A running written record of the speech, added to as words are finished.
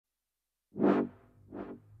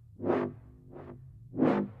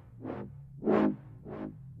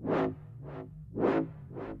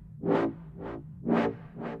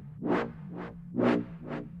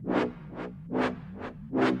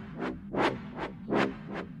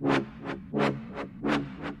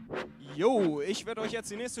Jo, ich werde euch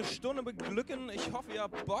jetzt die nächste Stunde beglücken. Ich hoffe, ihr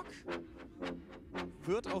habt Bock.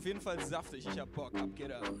 Wird auf jeden Fall saftig. Ich hab Bock. Ab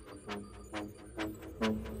geht er.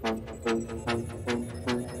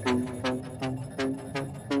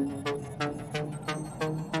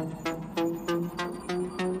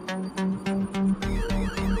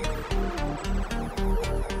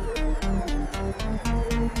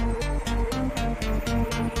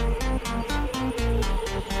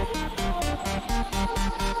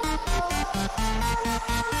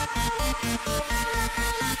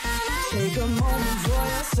 Take a moment for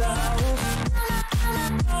yourself.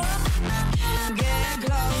 Get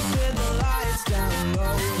close with the lights down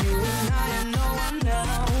low. You and I and no one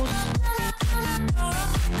else. I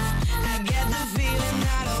get the feeling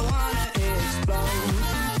that I wanna explode.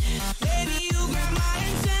 Baby, you grab my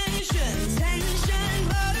attention. Tension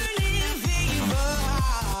burning fever.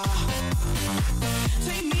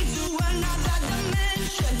 Take me to another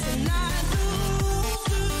dimension tonight.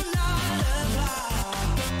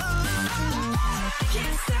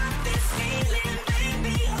 Can't stop this feeling,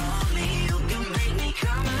 baby. Only you can make me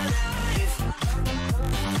come alive.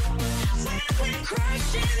 When we're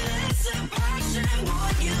crashing, there's a passion.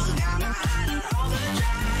 Boy, you got my heart on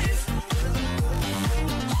overdrive.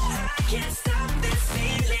 I can't stop this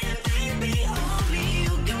feeling, baby. Only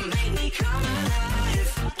you can make me come alive.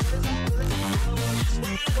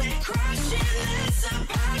 When we're crashing, there's a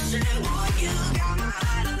passion. Boy, you got my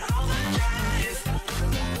heart on overdrive.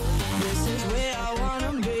 This is where I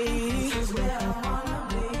wanna be.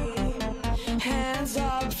 Hands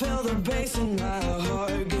up, feel the bass in my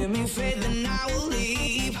heart. Give me faith and I will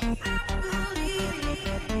leave.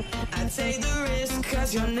 I take the risk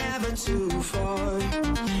cause you're never too far.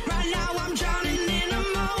 Right now I'm drowning in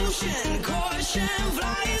emotion. Caution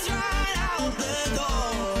flies right out the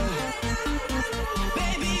door.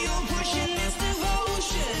 Baby, you're pushing this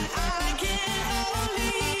devotion. I can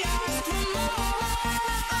only ask for more.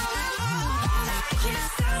 I can't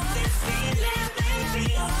stop this feeling, baby.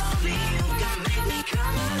 Only you can make me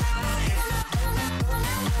come alive.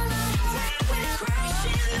 When we're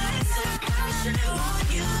crashing, there's a passion. Oh,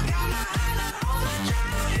 you got my heart on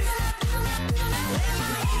overdrive. When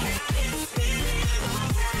my head is spinning, walk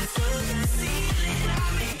down to the ceiling. I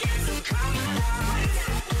begin to come alive.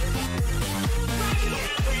 When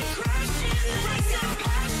we're crashing, there's a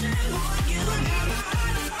passion. Oh, you got my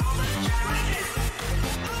heart on overdrive.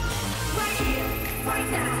 Right here, right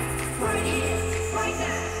now, right here, right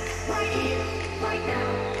now, right here, right now,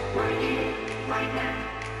 right here, right now,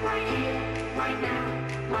 right here, right now,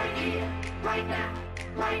 right here, right now,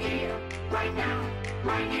 right here, right now,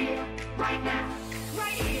 right here, right now, right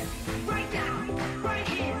here,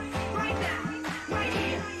 right now, right here, right now, right here, right now, right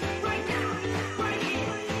here, right now, right here, right now, right here,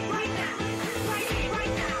 right now, right here, right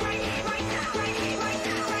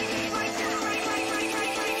now,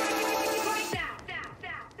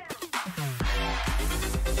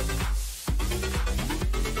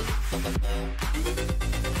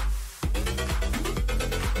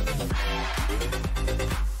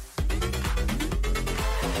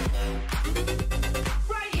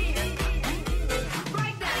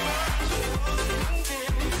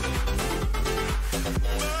 here, right now,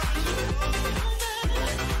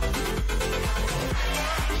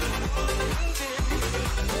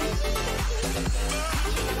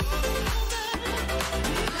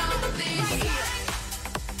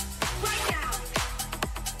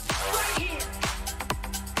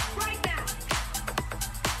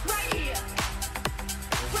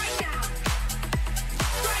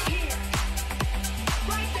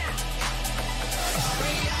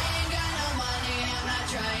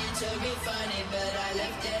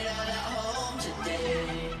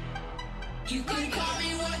 You can call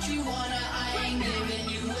me what you wanna, I ain't giving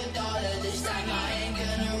you $1 this time, I ain't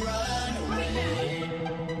gonna run away.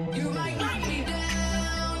 You might knock me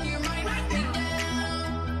down, you might knock me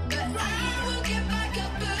down, but I will get back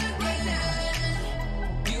up again.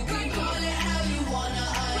 You can call it how you wanna,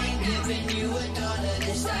 I ain't giving you $1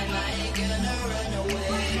 this time, I ain't gonna run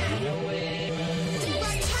away.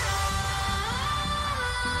 This time,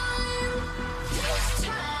 this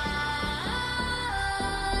time.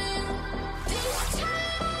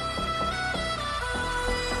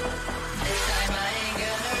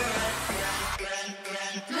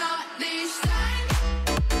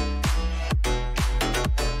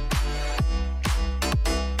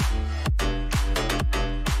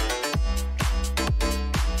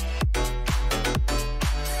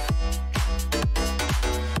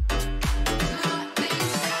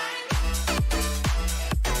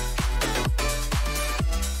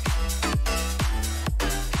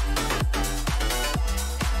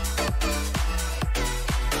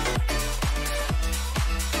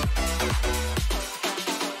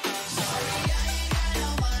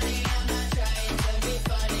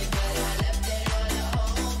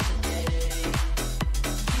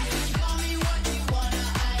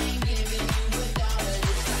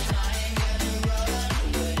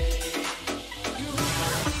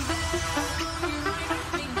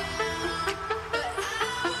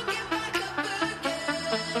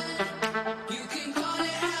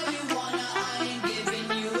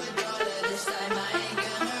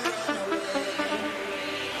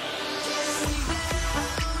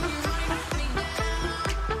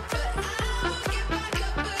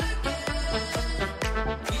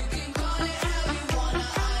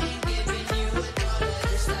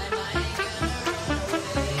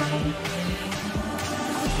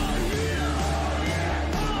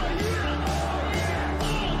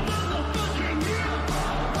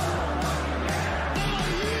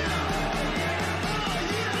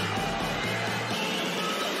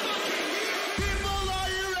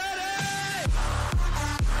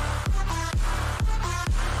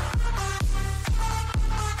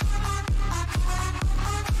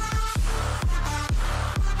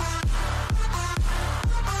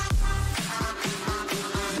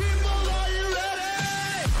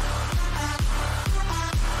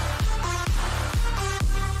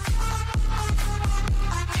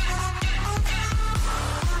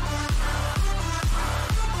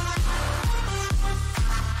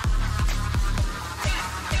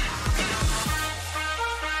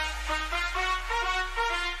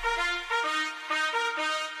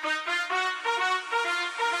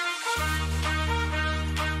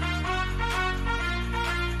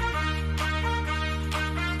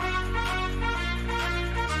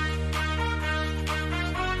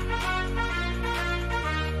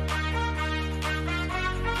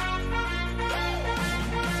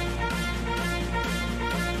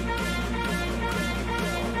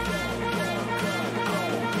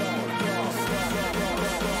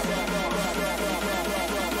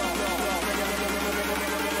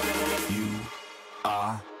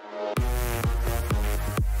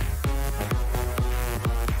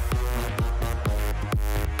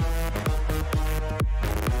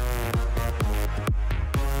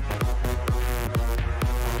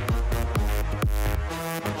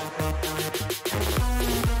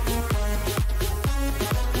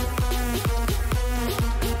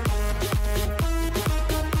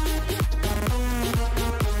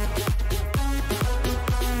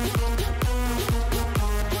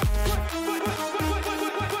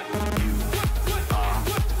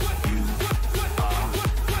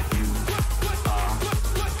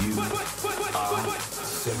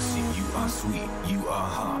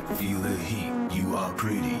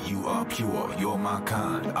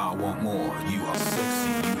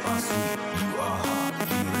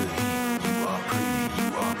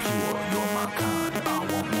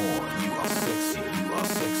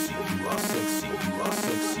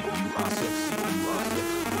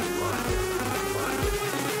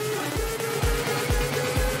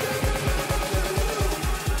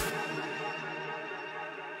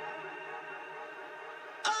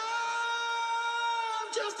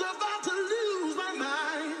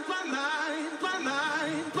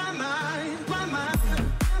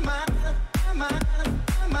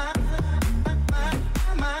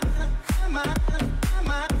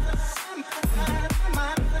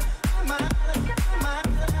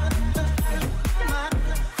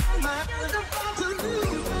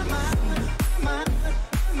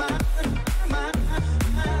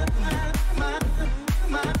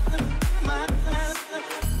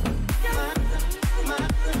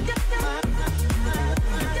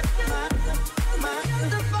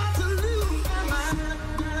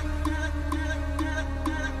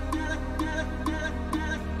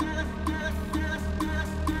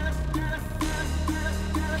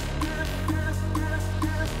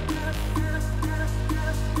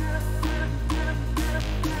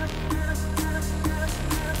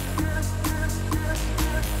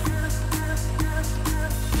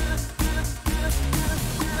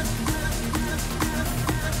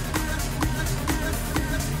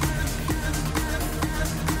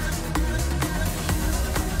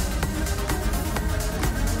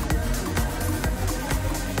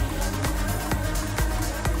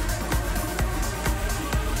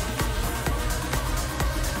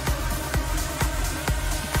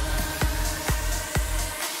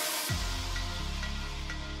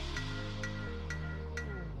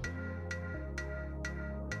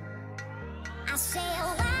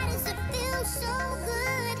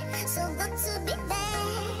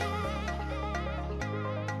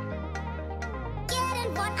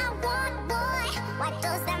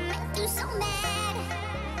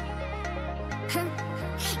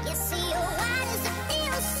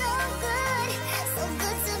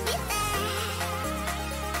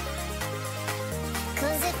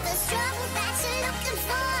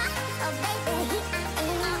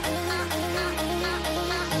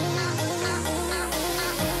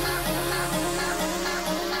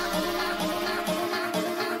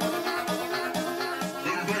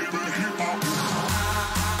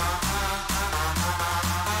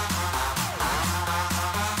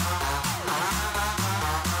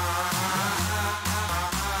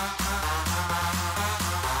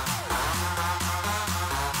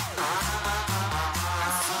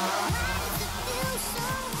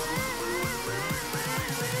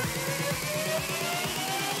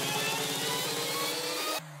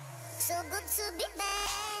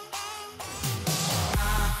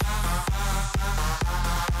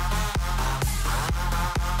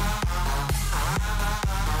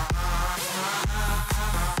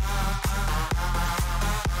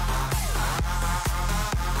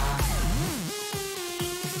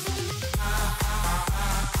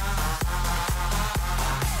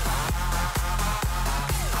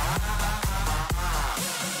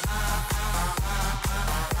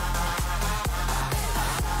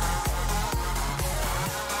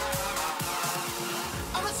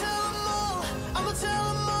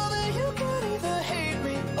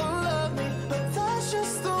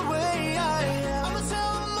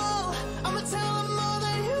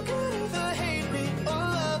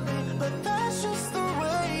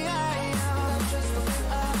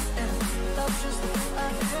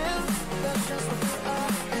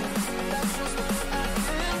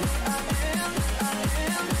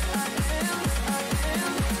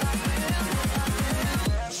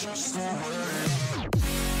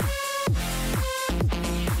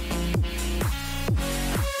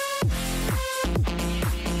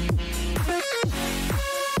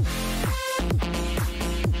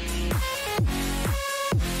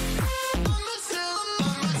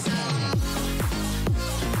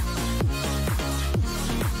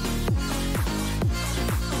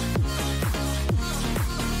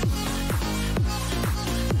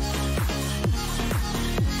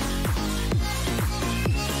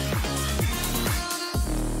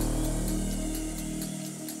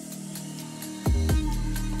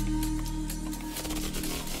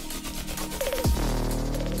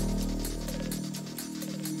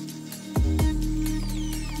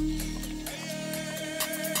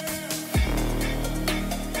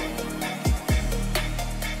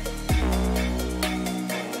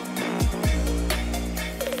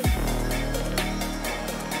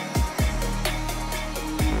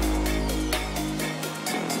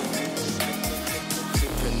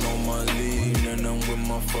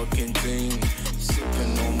 fucking team.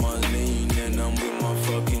 Sipping on my lean and I'm with my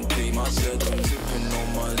fucking team. I said I'm sipping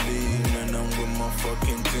on my lean and I'm with my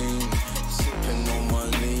fucking team. Sipping on my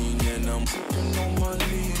lean and I'm sipping on my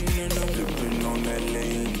lean and I'm sipping on that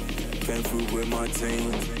lean. Came through with my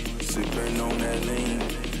team. Sipping on that lean.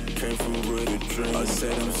 Came through with a dream. I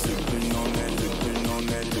said I'm sipping on that, sipping on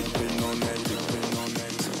that, sipping on that, sipping on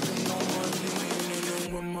that, sipping on my lean and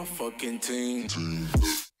I'm with my fucking team.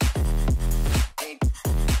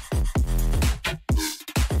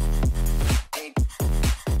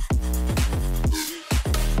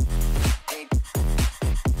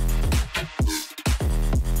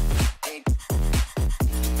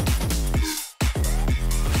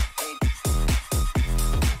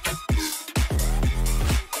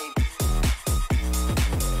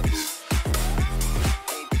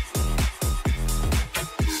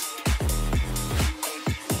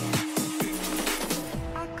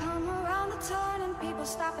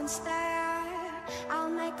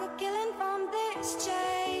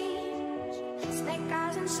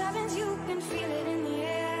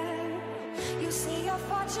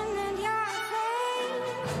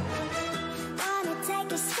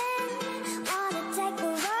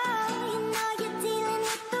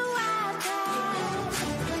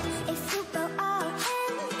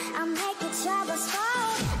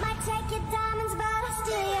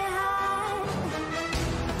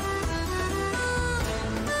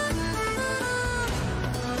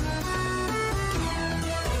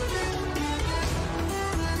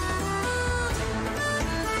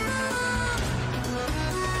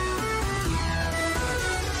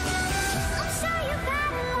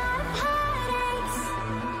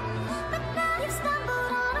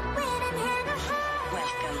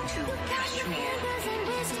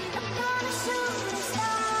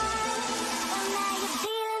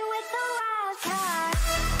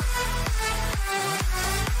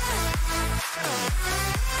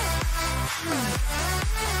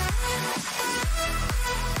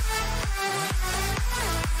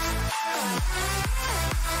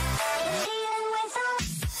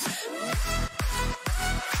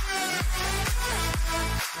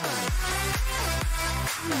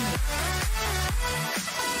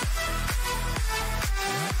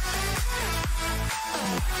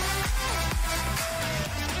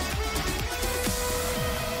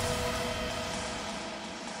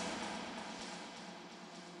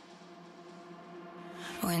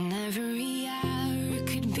 When every hour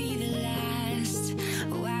could be the last,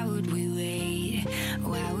 why would we wait?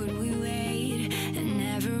 Why would we wait? And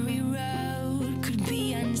every road could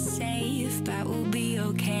be unsafe, but we'll be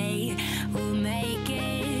okay. We'll make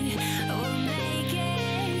it. We'll make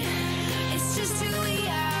it. It's just who we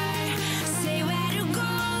are. Say where to go,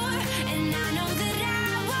 and I know that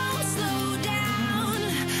I won't slow down.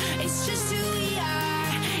 It's just who we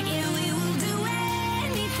are. Yeah, we will do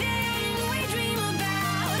anything we dream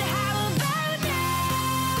about. How about now?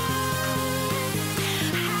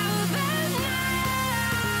 How about now?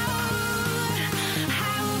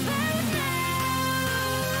 How about now?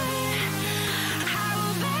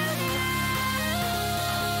 How about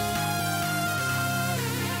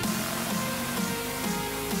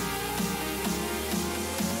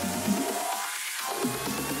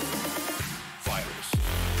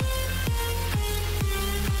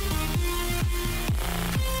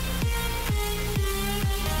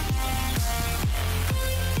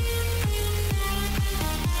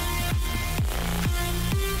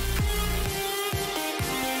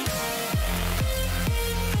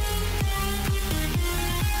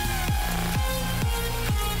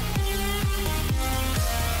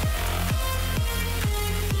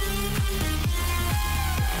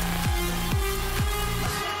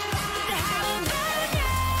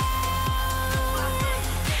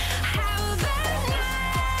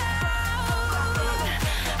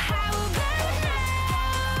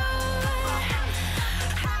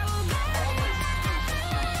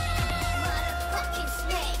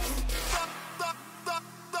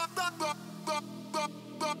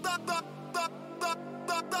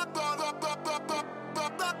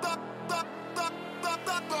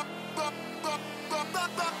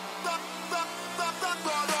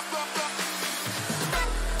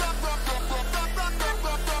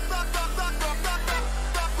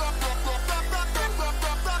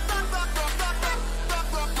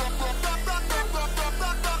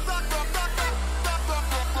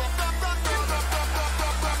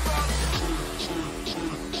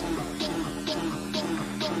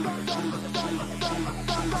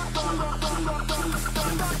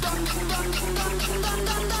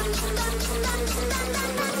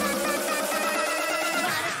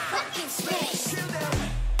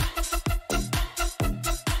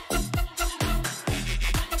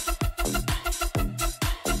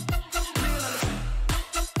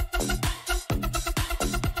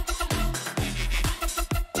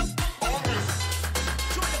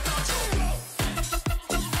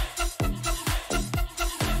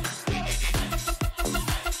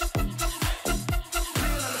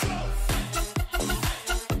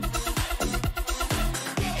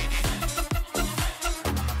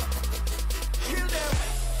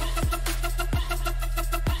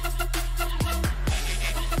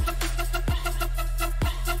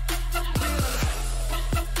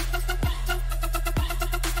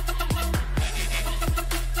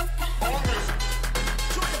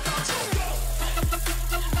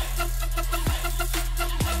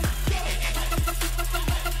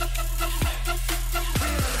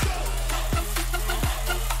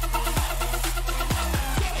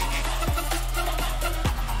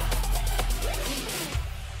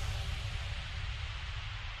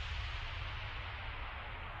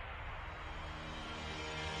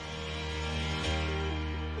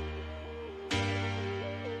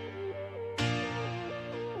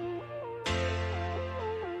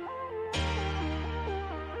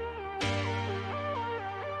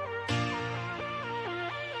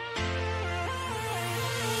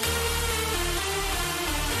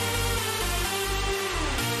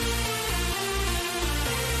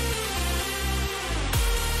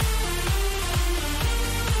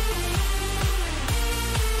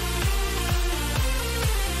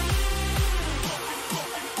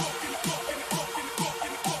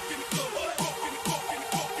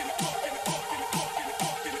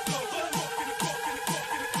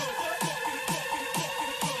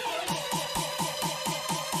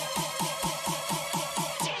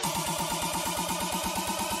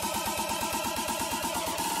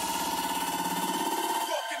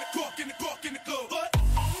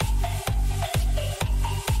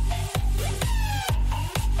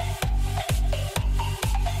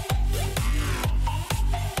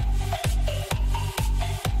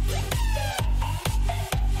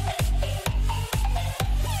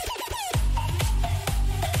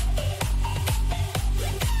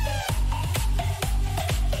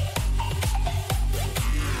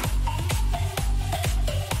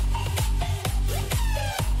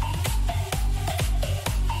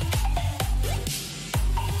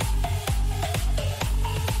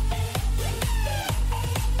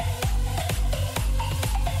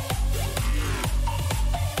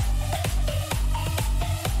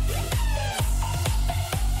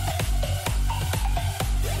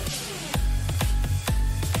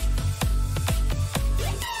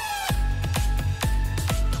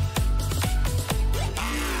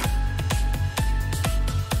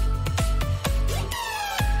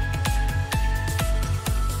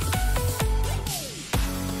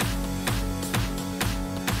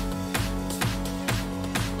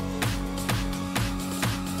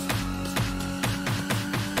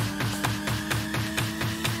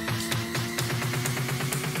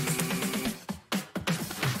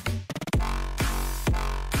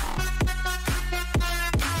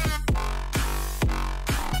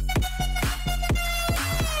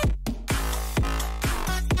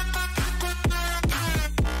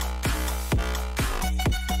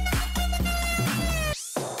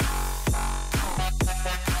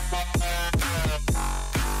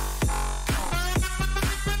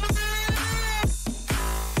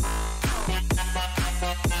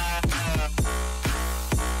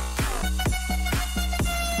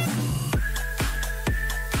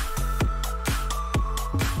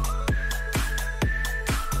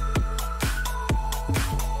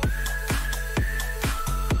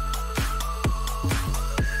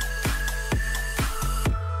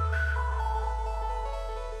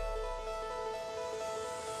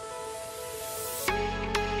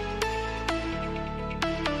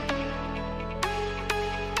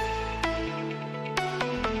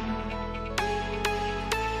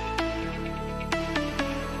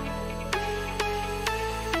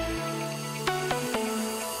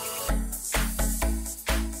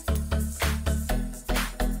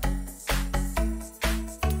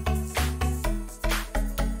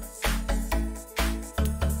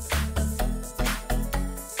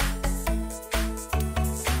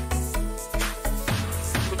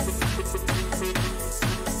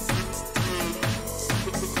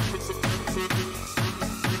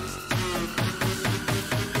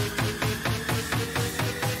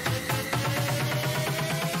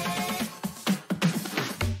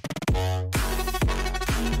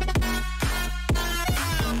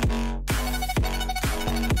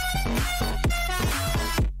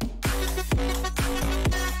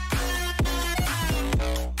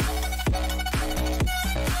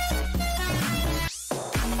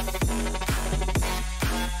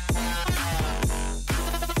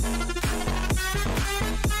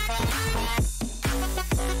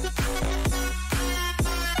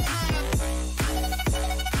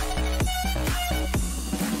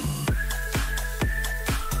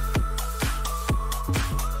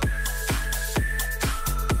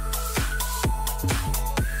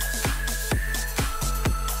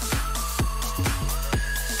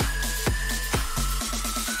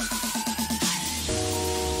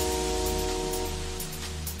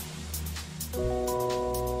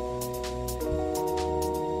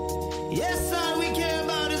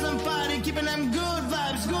keeping them good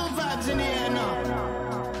vibes in the air now.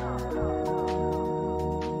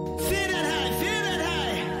 Feel that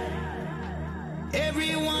high.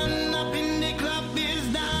 Everyone up in the club is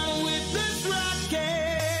down with this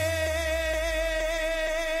rocket.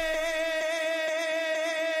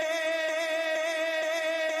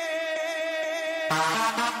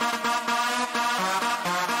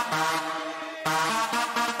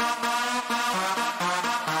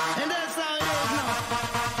 And that's how it is now.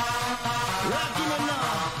 Rocking it now.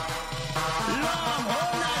 Long,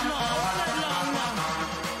 all night long now.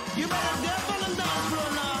 You better dip on the dance floor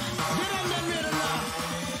now. Get on that rhythm now.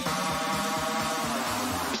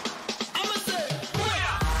 I'ma say,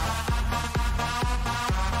 booyah!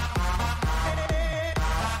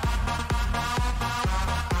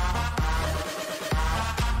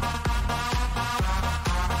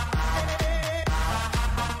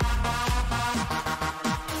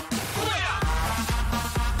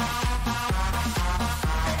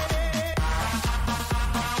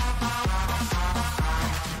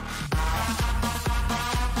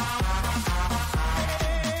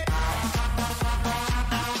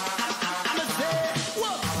 I'ma say,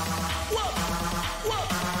 whoa, whoa, whoa,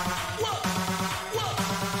 whoa, whoa,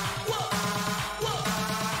 whoa, whoa, whoa.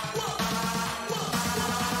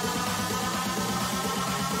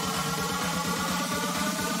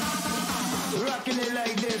 Rocking it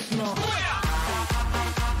like this now.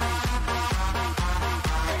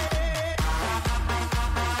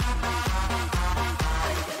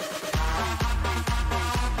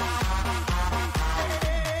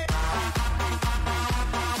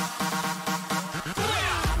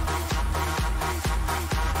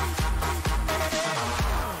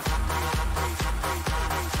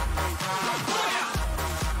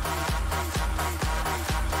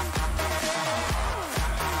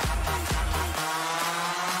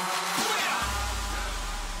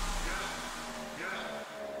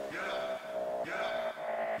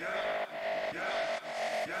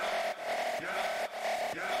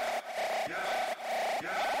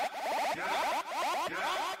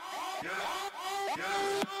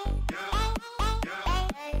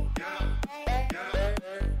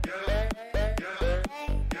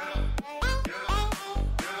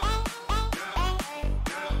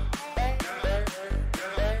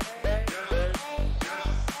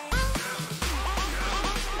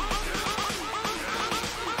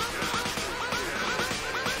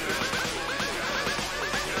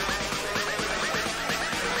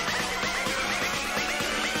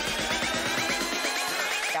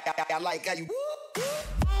 I like how you.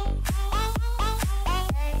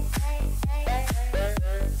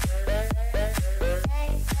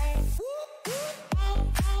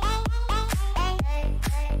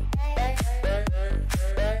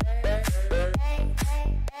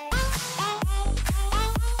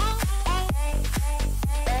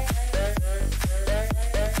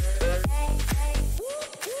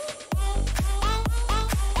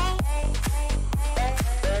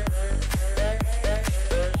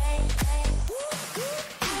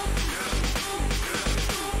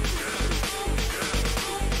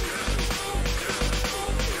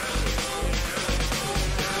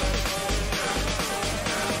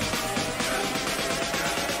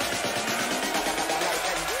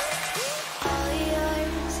 All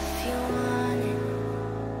yours if you want it.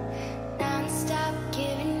 Non-stop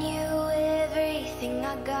giving you everything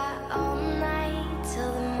I got all night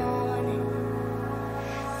till the morning.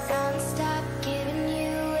 Non-stop giving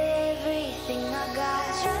you everything I got.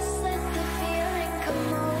 Just let the feeling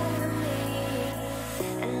come over me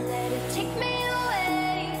and let it take me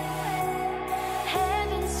away.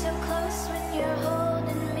 Heaven's so close when you're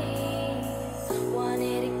holding me. Want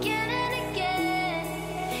it again and again.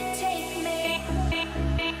 Take me.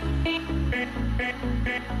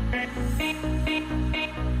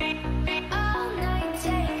 All night,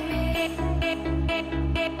 take me.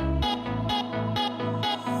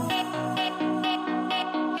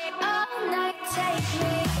 All night, take me.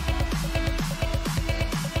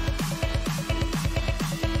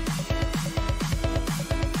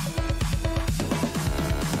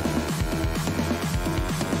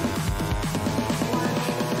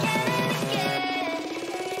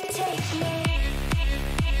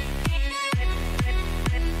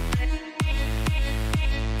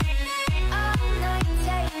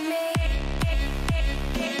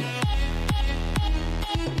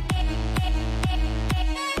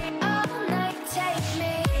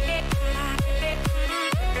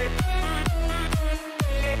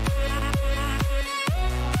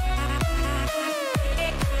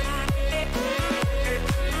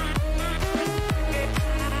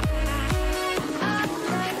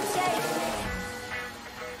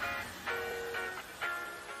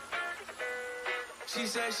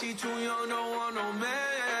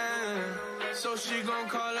 So she gon'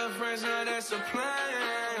 call her friends, now that's a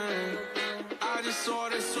plan. I just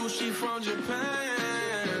ordered sushi from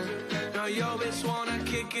Japan. Now yo bitch wanna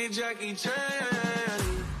kick it, Jackie Chan.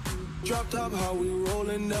 Drop top, how we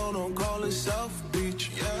rollin' down on call it South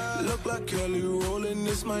Beach. Yeah. Look like Kelly rollin',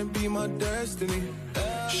 this might be my destiny.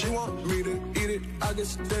 Yeah. She want me to eat it, I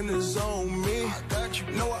guess then it's on me. I got you.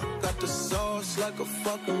 Know I got the sauce like a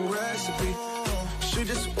fucking recipe. She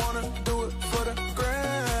just wanna do it for the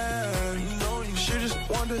grand. She just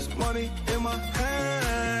want this money in my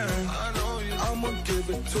hand. I'ma give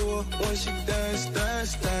it to her when she dance,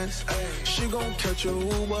 dance, dance. Ay. She gon' catch a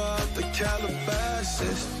Uber out the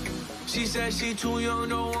Calabasas. She said she too young,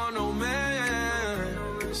 don't want no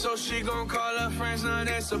man. So she gon' call her friends, now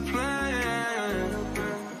that's a plan.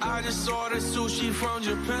 I just ordered sushi from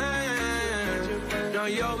Japan. Now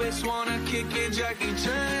yo bitch wanna kick it, Jackie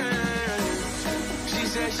Chan. She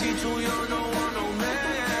said she too young, don't want no man.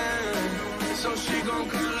 So she gon'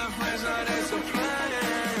 call her friends, now that's a plan.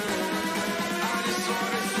 I just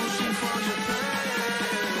ordered sushi from Japan.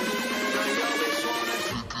 Now yo bitch wanna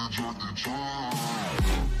kick it, Jackie Chan.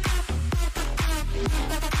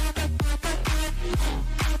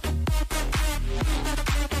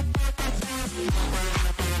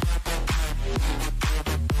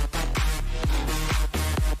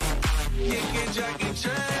 Jackie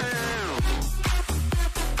Chan.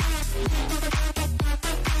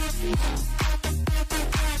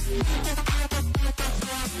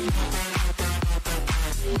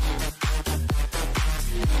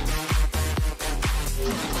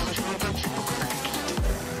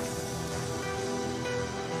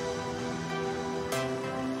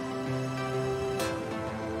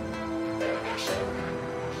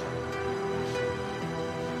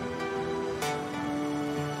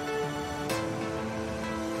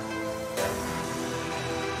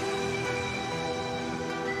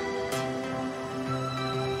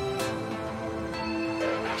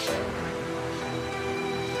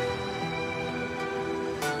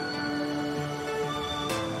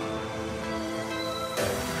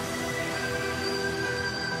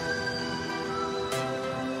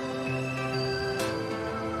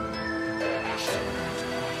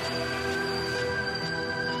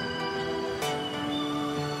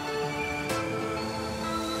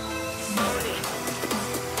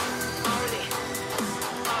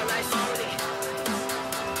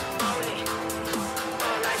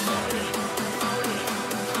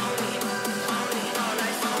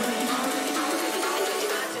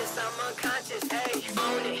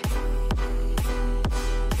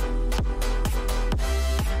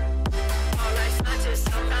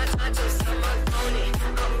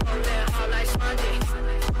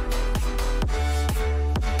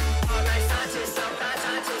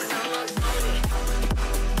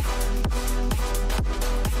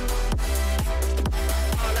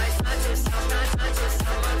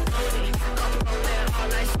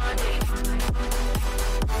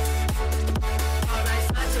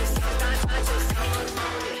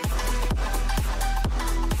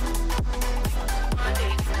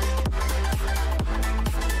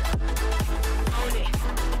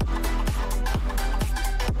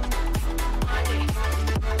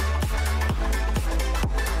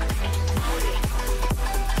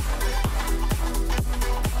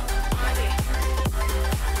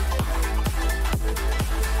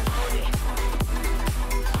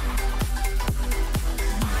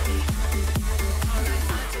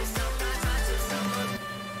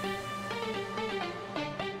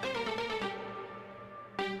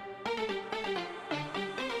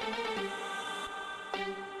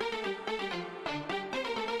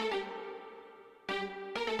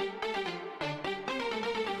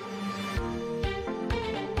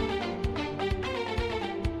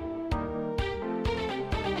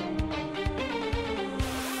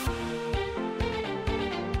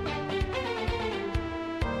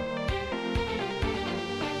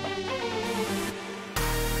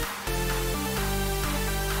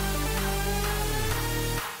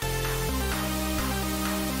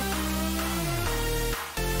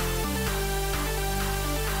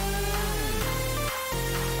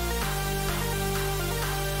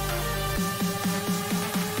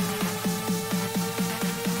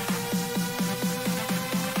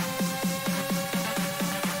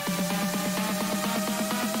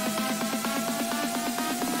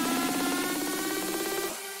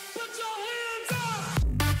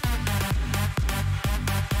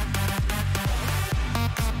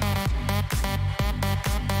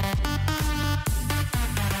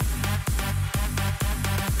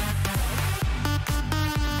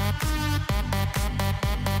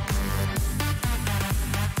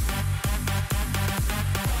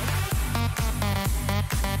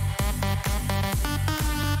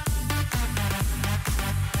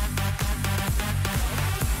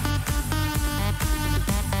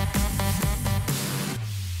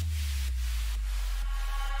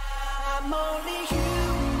 I'm only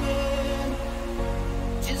human.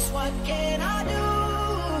 Just what can I do?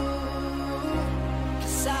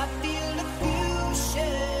 'Cause I feel the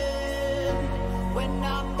fusion when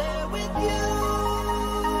I'm there with you.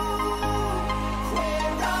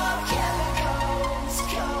 We're all chemicals,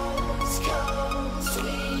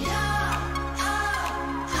 we are.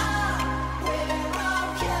 We're all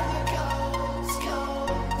chemicals, we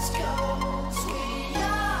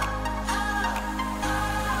are.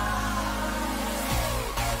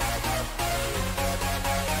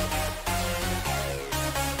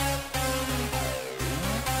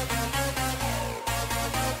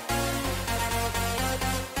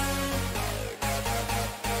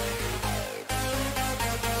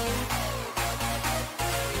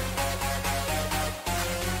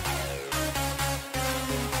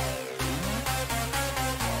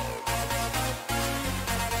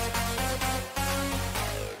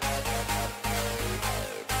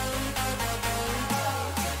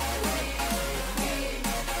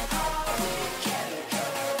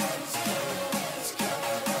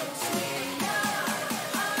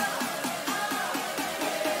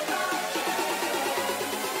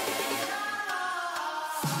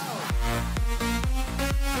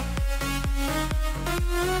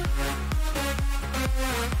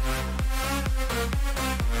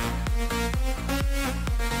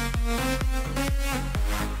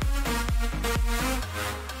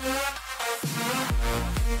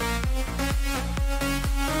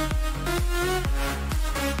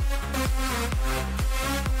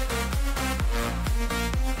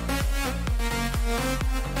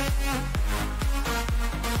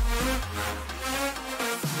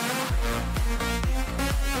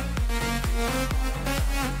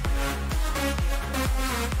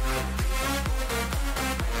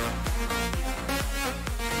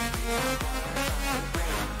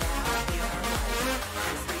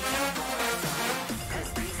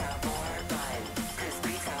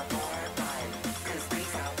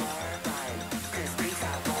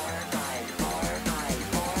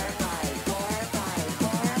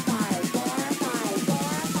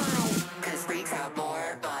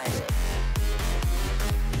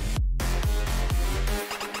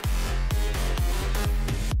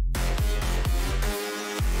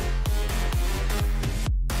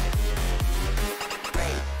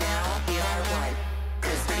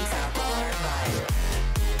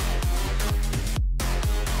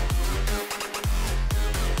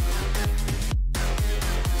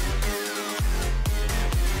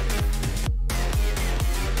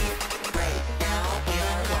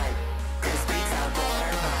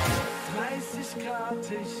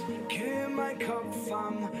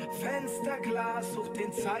 Fensterglas, such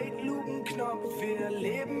den Zeitlupenknopf. Wir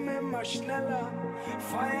leben immer schneller,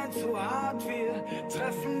 feiern zu hart. Wir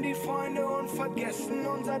treffen die Freunde und vergessen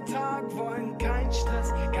unser Tag. Wollen kein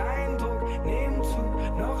Stress, kein Druck, nehmen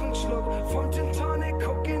Zug, noch einen Schluck von Gin Tonic.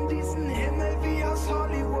 Guck in diesen Himmel wie aus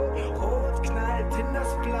Hollywood. Rot knallt in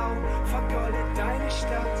das Blau, vergoldet deine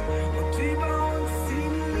Stadt. Und über uns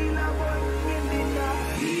ziehen lila Wolken in die Nacht.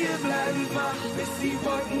 Wir bleiben wach, bis die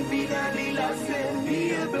Wolken wieder lila sind.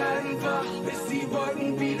 Wir bleiben wach, bis die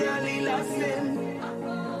Wolken wieder lila sind.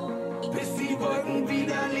 Bis die Wolken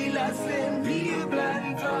wieder lila sind. Wir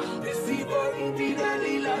bleiben wach, bis die Wolken wieder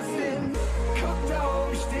lila sind. Guck, da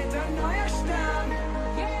oben steht ein neuer Stern.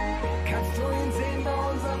 Kannst du ihn sehen bei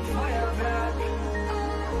unserem Feuerwerk?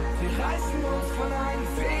 Wir reißen uns von allen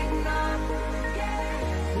Fäden an.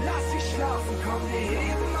 Lass sie schlafen, komm, wir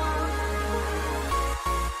heben an.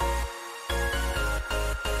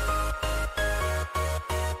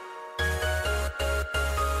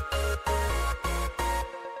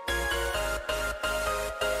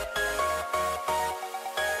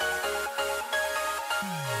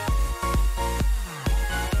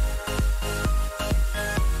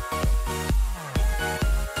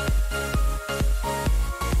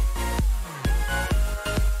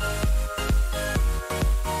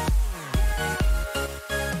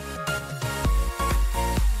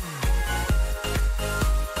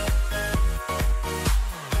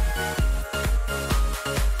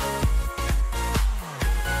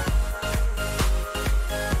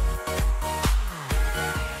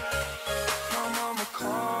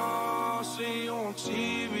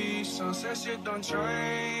 Shit done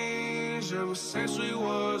changed ever since we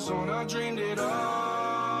was on. I dreamed it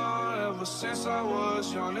all ever since I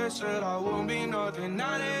was young. They said I won't be nothing.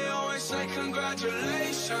 Now they always say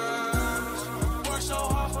congratulations. Worked so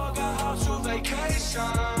hard, forgot how to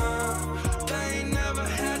vacation. They ain't never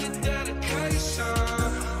had the dedication.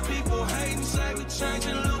 People hating, say we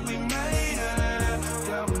changing, look, we made it.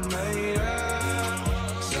 Yeah, we made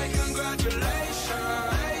it. Say congratulations.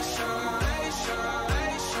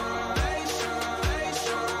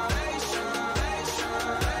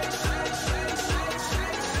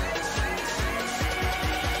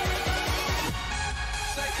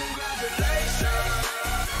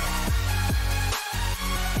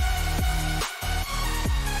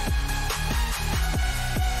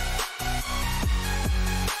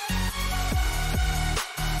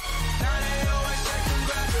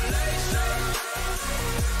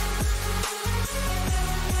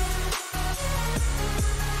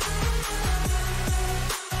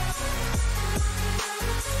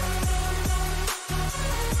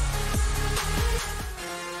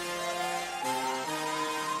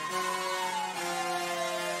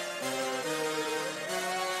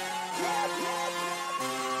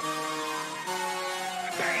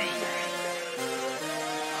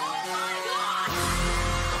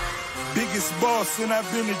 biggest boss and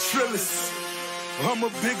I've been the trillest. I'm a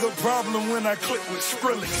bigger problem when I click with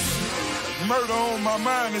Skrillex. Murder on my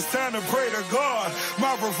mind, it's time to pray to God.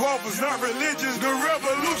 My revolver's not religious, the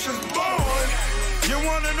revolution's born. You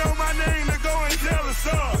wanna know my name, to go and tell the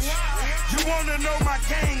stars. You wanna know my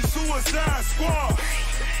gang, Suicide Squad.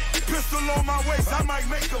 Pistol on my waist, I might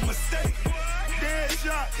make a mistake.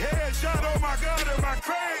 Headshot, oh my God, am I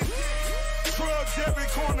crazy? Drugs every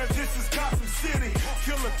corner, this is Gotham City.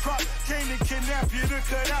 Killer crop, came to kidnap you to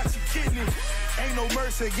cut out your kidney. Ain't no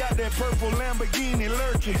mercy, got that purple Lamborghini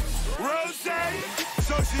lurking. Rose,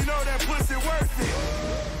 so she know that pussy worth it.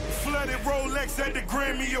 Flooded Rolex at the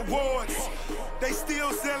Grammy Awards. They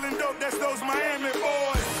still selling dope, that's those Miami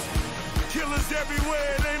boys. Killers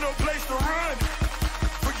everywhere, it ain't no place to run.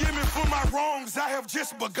 Forgive me for my wrongs, I have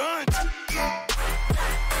just begun.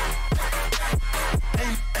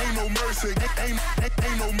 Ain't no mercy, ain't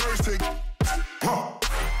no mercy.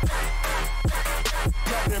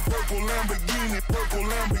 Got that purple Lamborghini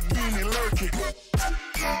lurking.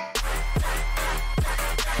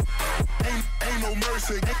 Ain't no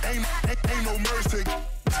mercy, ain't no mercy.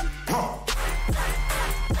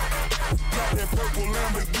 Got that purple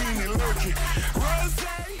Lamborghini lurking. Rose.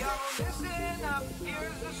 Yo, listen up,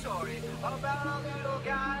 here's the story about a little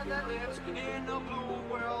guy that lives in a blue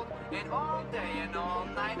world. And all day and all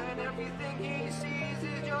night, and everything he sees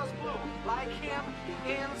is just blue. Like him,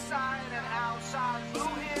 inside and outside. Blue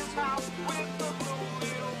his house with the blue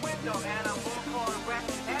little window and a blue Corvette.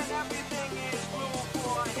 And everything is blue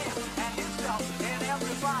for him and himself and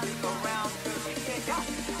everybody around. Cause he ain't got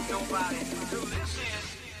nobody to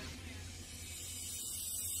listen.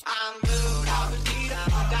 I'm blue, I would need, I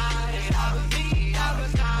would die, I would need, I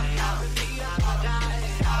would die, I would need, I would die,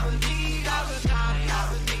 I would need, I would die, I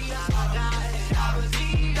would need, I would die, I would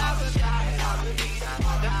need, I would die, I would need, I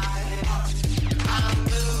would die. I'm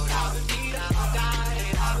blue, I would need, I would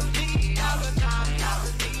die, I would need, I would die, I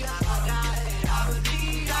would need, I would die, I would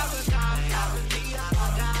need, I would die, I would need, I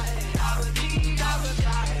would die, I would need, I would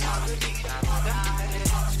die, I would need, I would die.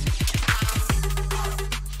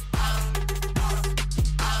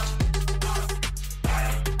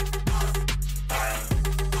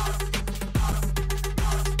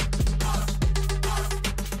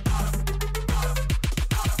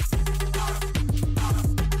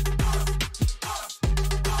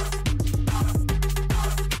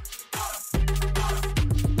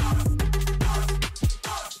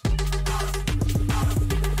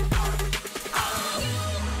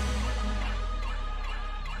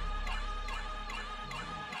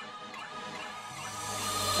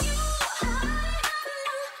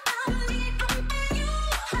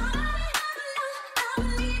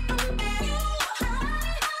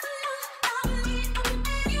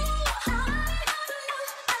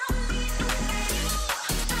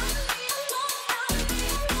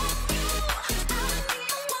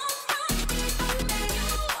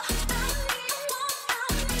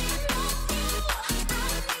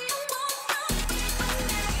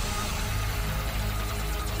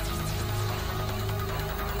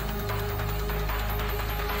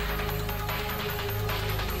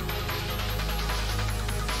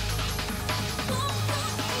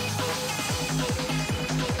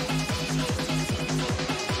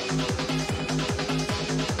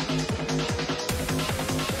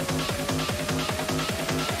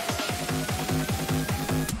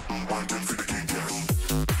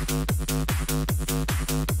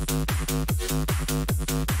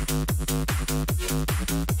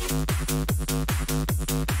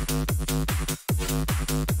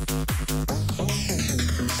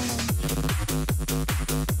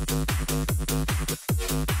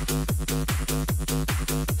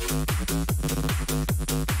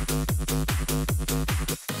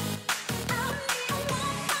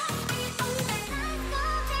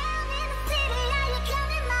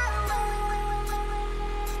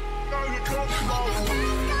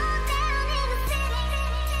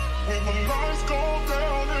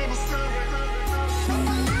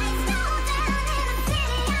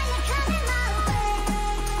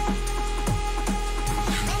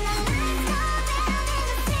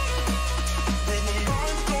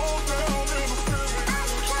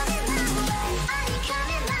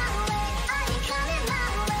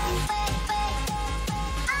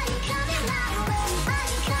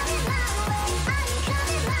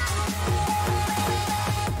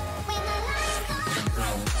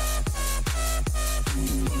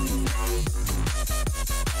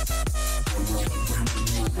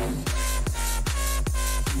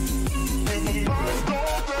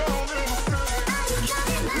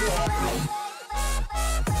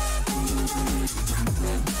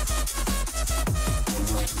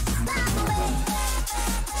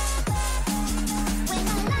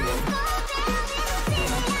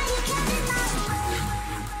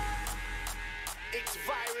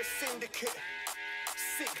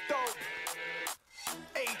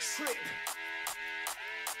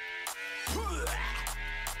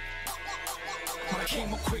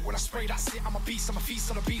 I'm a beast, I'm a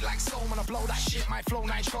feast on the beat like soul. When I blow that shit, my flow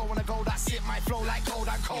nitro. When I go, that's it, my flow like gold,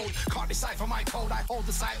 I'm cold. Can't decipher my code, I hold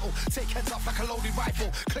the title. Take heads off like a loaded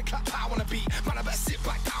rifle. Click, clap, pow on the beat. Man, I better sit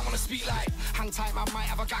back down on the speed like. Hang tight, man,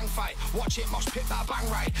 might have a gang fight. Watch it, mosh pit, that bang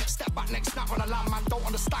right. Step back, next snap on a lamb, man. Don't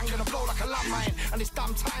understand, gonna blow like a landmine. And it's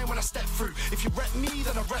damn time when I step through. If you rep me,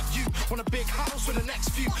 then I rep you. Want a big house with the next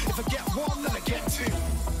few. If I get one, then I get two.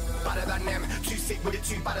 Better than them, too sick with it,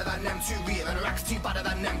 too better than them, too weird and racks, too better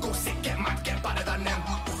than them. Go sick, get mad, get better than them.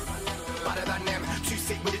 Better than them, too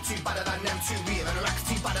sick with it, too better than them, too weird and racks,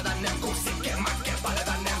 too better than them. Go sick, get mad, get better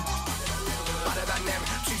than them. Better than them,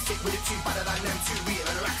 too sick with it, too better than them, too weird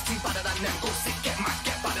and racks, too better than them. Go sick, get mad,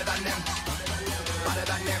 get better than them. Better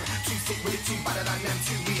than them, too sick with it, too better than them,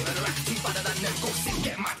 too weird and racks, too better than them. Go sick,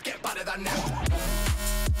 get mad, get better than them.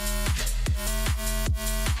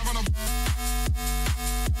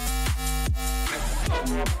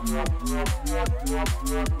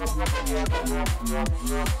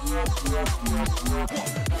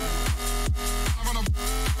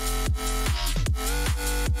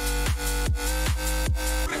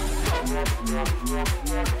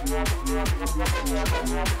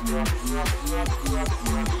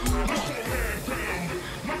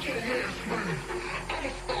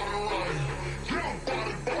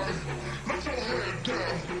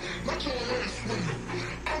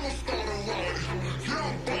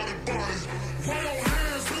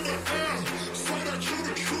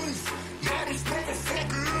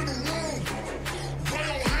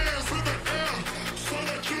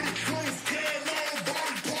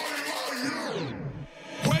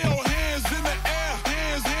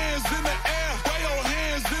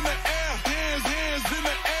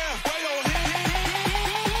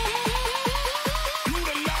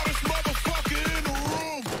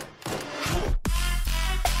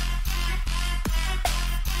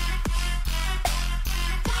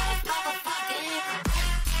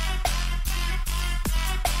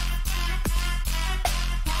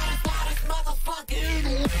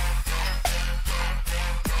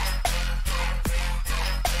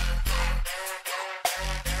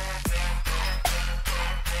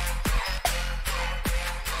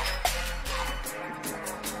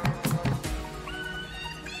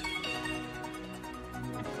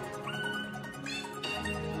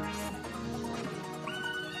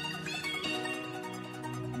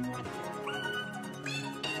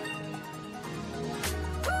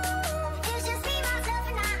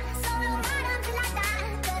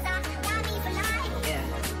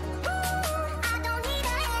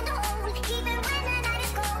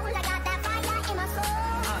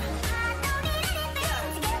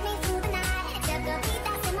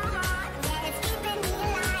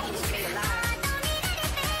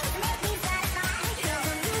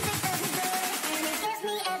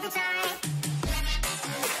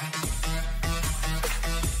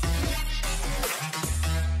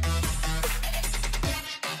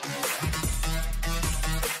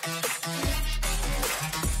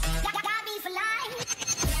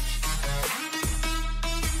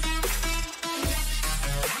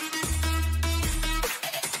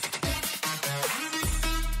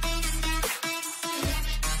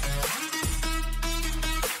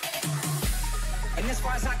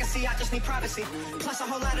 I just need privacy. Plus a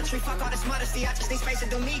whole lot of tree, fuck all this modesty. I just need space to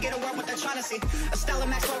do me, get a world what they're trying to see. A Stella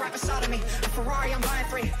Maxwell right beside of me. A Ferrari, I'm buying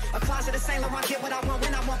free. A closet of Saint Laurent, get what I want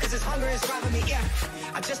when I want, cause this hunger is driving me, yeah.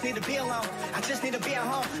 I just need to be alone, I just need to be at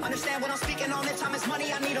home. Understand what I'm speaking on, if time is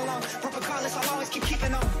money, I need a loan. But regardless, I'll always keep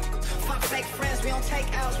keeping on. Fuck fake friends, we don't take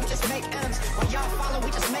L's, we just make M's. While y'all follow,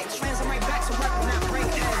 we just make trends. I'm right back to work when I break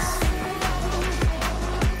ends.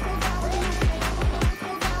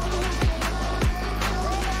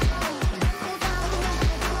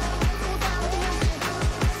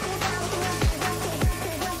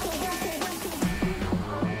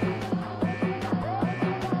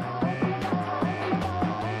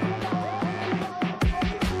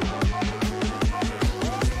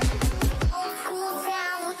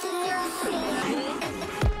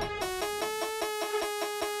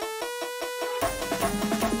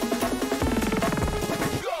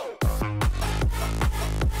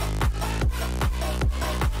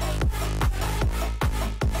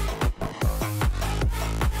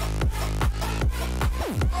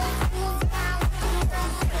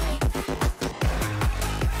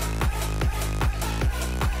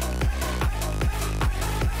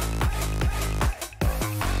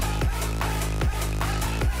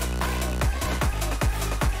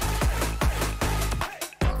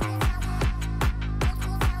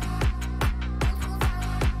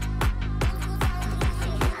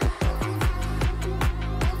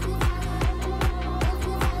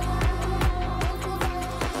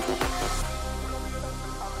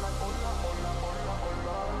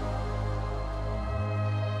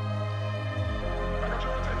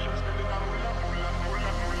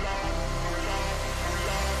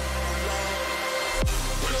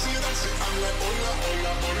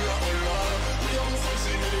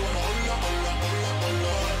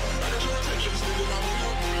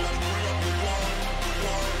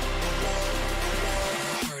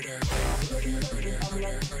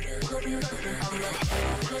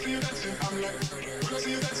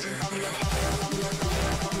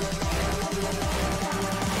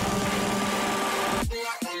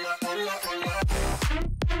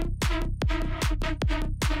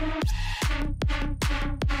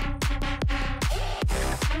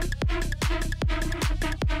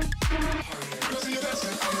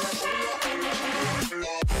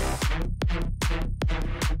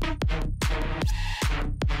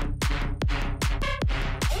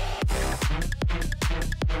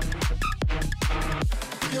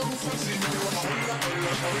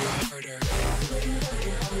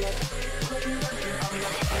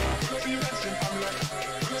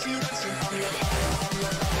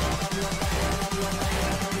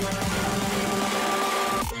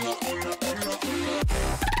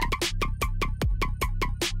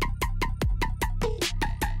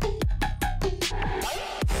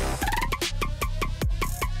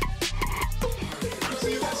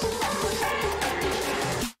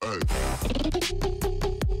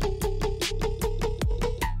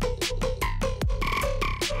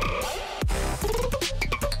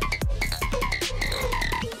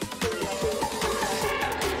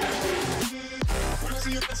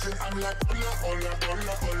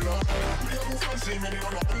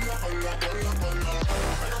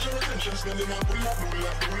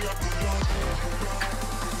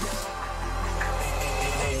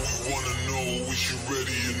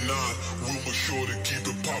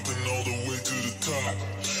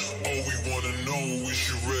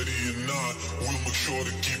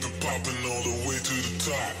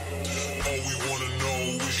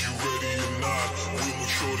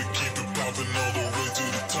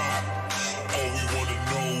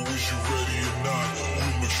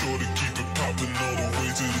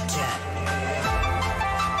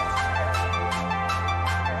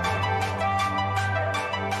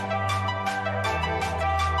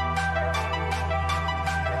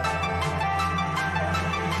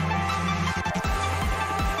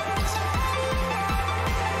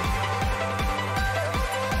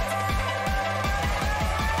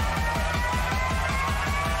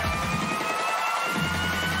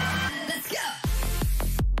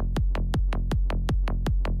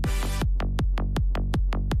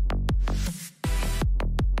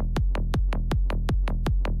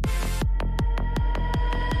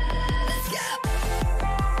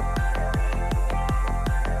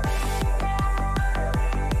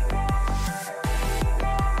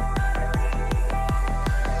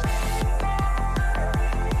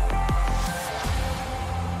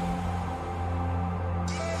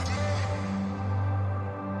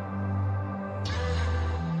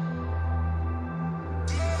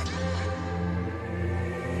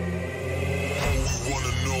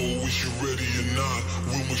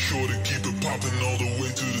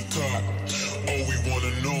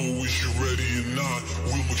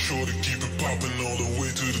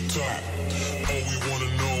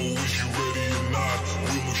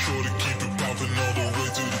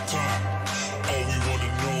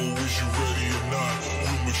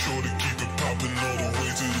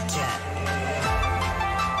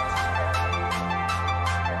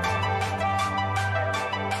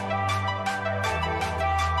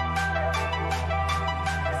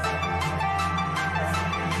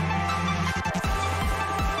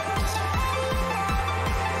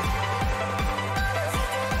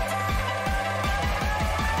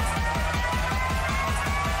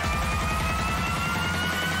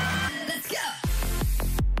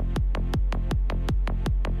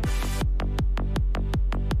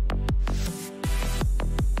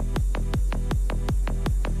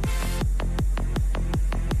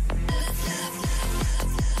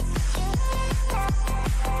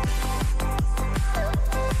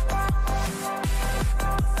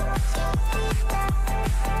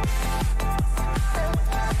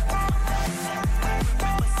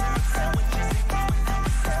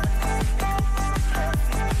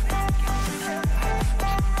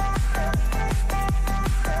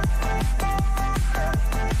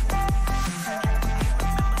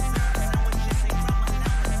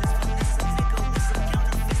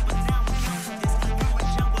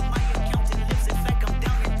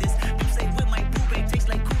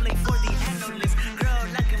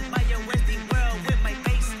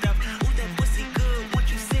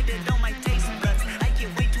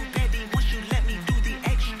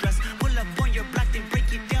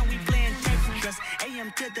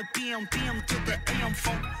 PM to the AM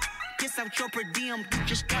phone. Piss out your per diem, you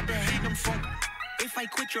just got to hate them phone. If I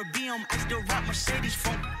quit your BM, I still rock Mercedes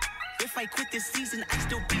phone. If I quit this season, I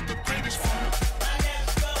still be the greatest phone.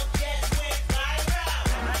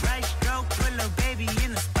 Right stroke, put a baby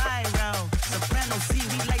in a spiral. Soprano C,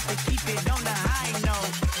 we like to keep it on the high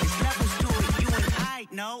note. There's levels to it, you and I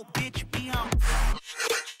know. Bitch, be on.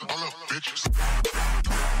 All up, bitches.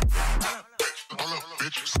 All up,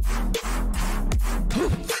 bitches.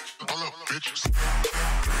 All up, bitches.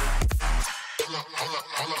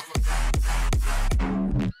 Hold up.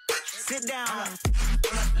 Sit down.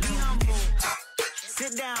 Be humble.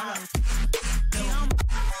 Sit down. Be humble.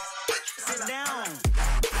 Sit down.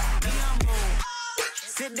 Be humble.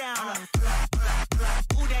 Sit down.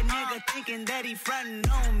 Who that nigga thinking that he frontin'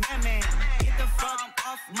 on me, man? Get the fuck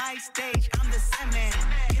off my stage, I'm the cement.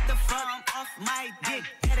 Get the fuck off my dick,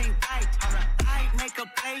 that ain't right. I make a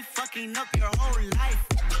play, fucking up your whole life.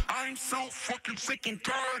 I'm so fucking sick and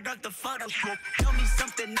tired of the Photoshop. Show me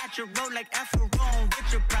something natural like Afro on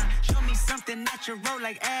Richard Prime. Show me something natural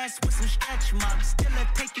like ass with some stretch marks. Still'll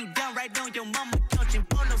take you down right on your mama couch in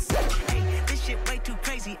polo set. Hey, this shit way too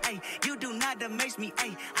crazy. Ay, you do not amaze me.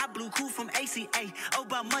 Ay, I blew cool from ACA.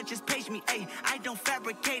 Obama just page me. Ay, I don't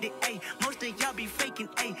fabricate it. Ay, most of y'all be faking.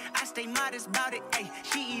 Ay, I stay modest about it. Ay,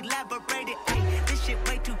 she elaborated. Ay, this shit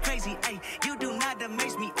way too crazy. Ay, you do not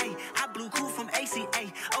amaze me. Ay, I blew cool from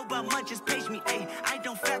ACA. Obama just page me, ayy. I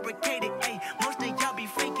don't fabricate it, ayy. Most of y'all be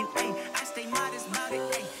faking, ayy. I stay modest about it,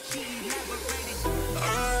 ayy. She elaborated.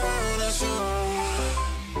 That's you.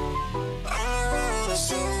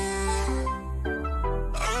 That's you.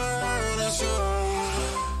 That's you.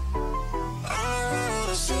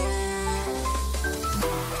 That's you.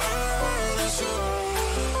 That's you.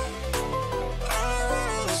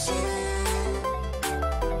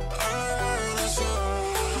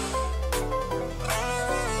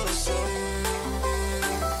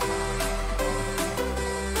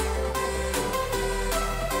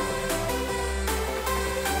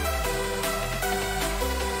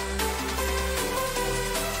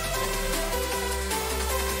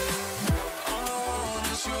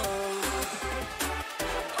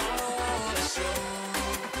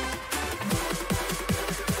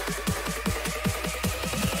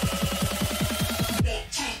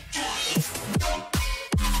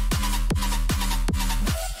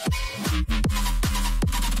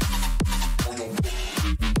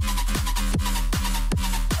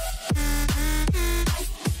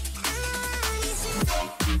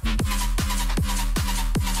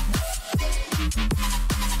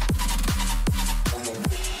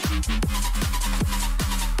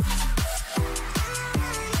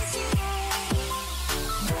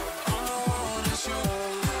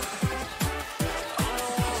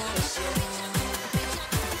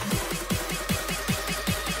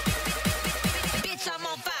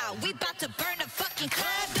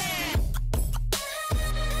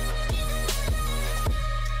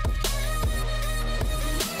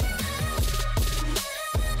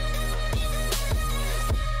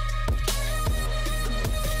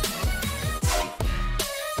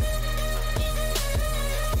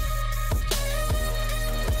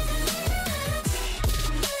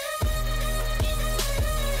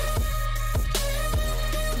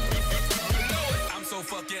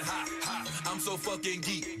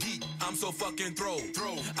 I'm so fucking throw.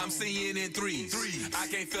 I'm seeing in threes. I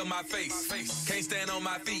can't feel my face. Can't stand on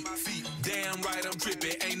my feet. Damn right I'm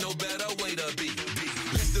tripping. Ain't no better way to be.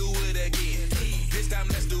 Let's do it again. This time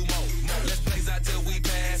let's do more. Let's blaze out till we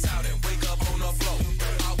pass out and wake up on the floor.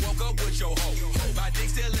 I woke up with your hoe. My dick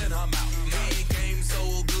still in her mouth. It came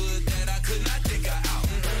so good that I could not take her out.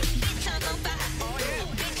 Bitch, I'm on fire. Oh, yeah.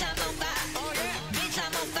 Bitch, I'm on fire. Oh, yeah. Bitch,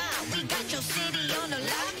 I'm on fire. We got your city on the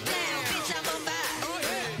lockdown. Bitch, I'm on fire. Oh,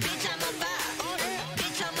 yeah. Bitch, I'm on fire. Oh, yeah.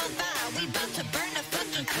 Bitch, I'm on fire. We about to burn the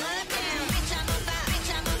fucking club down. Bitch, I'm on fire.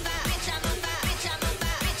 Bitch, I'm on fire. Bitch, I'm on fire. Bitch, I'm on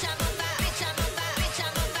fire. Bitch, I'm on fire. Bitch, I'm on fire. Bitch,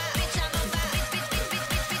 I'm on fire. Bitch, I'm on fire.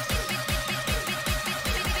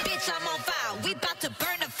 Bitch, I'm on fire. We about to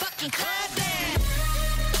burn the fucking club down.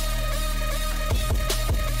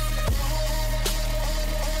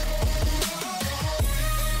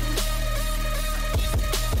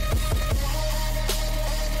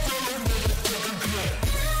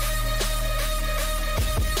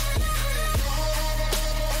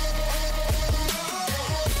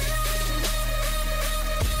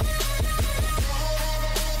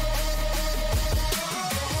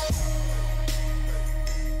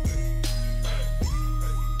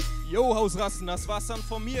 Yo, Houserasten, das war's dann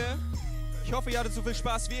von mir. Ich hoffe, ihr hattet so viel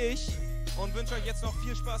Spaß wie ich und wünsche euch jetzt noch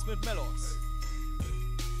viel Spaß mit Mellows.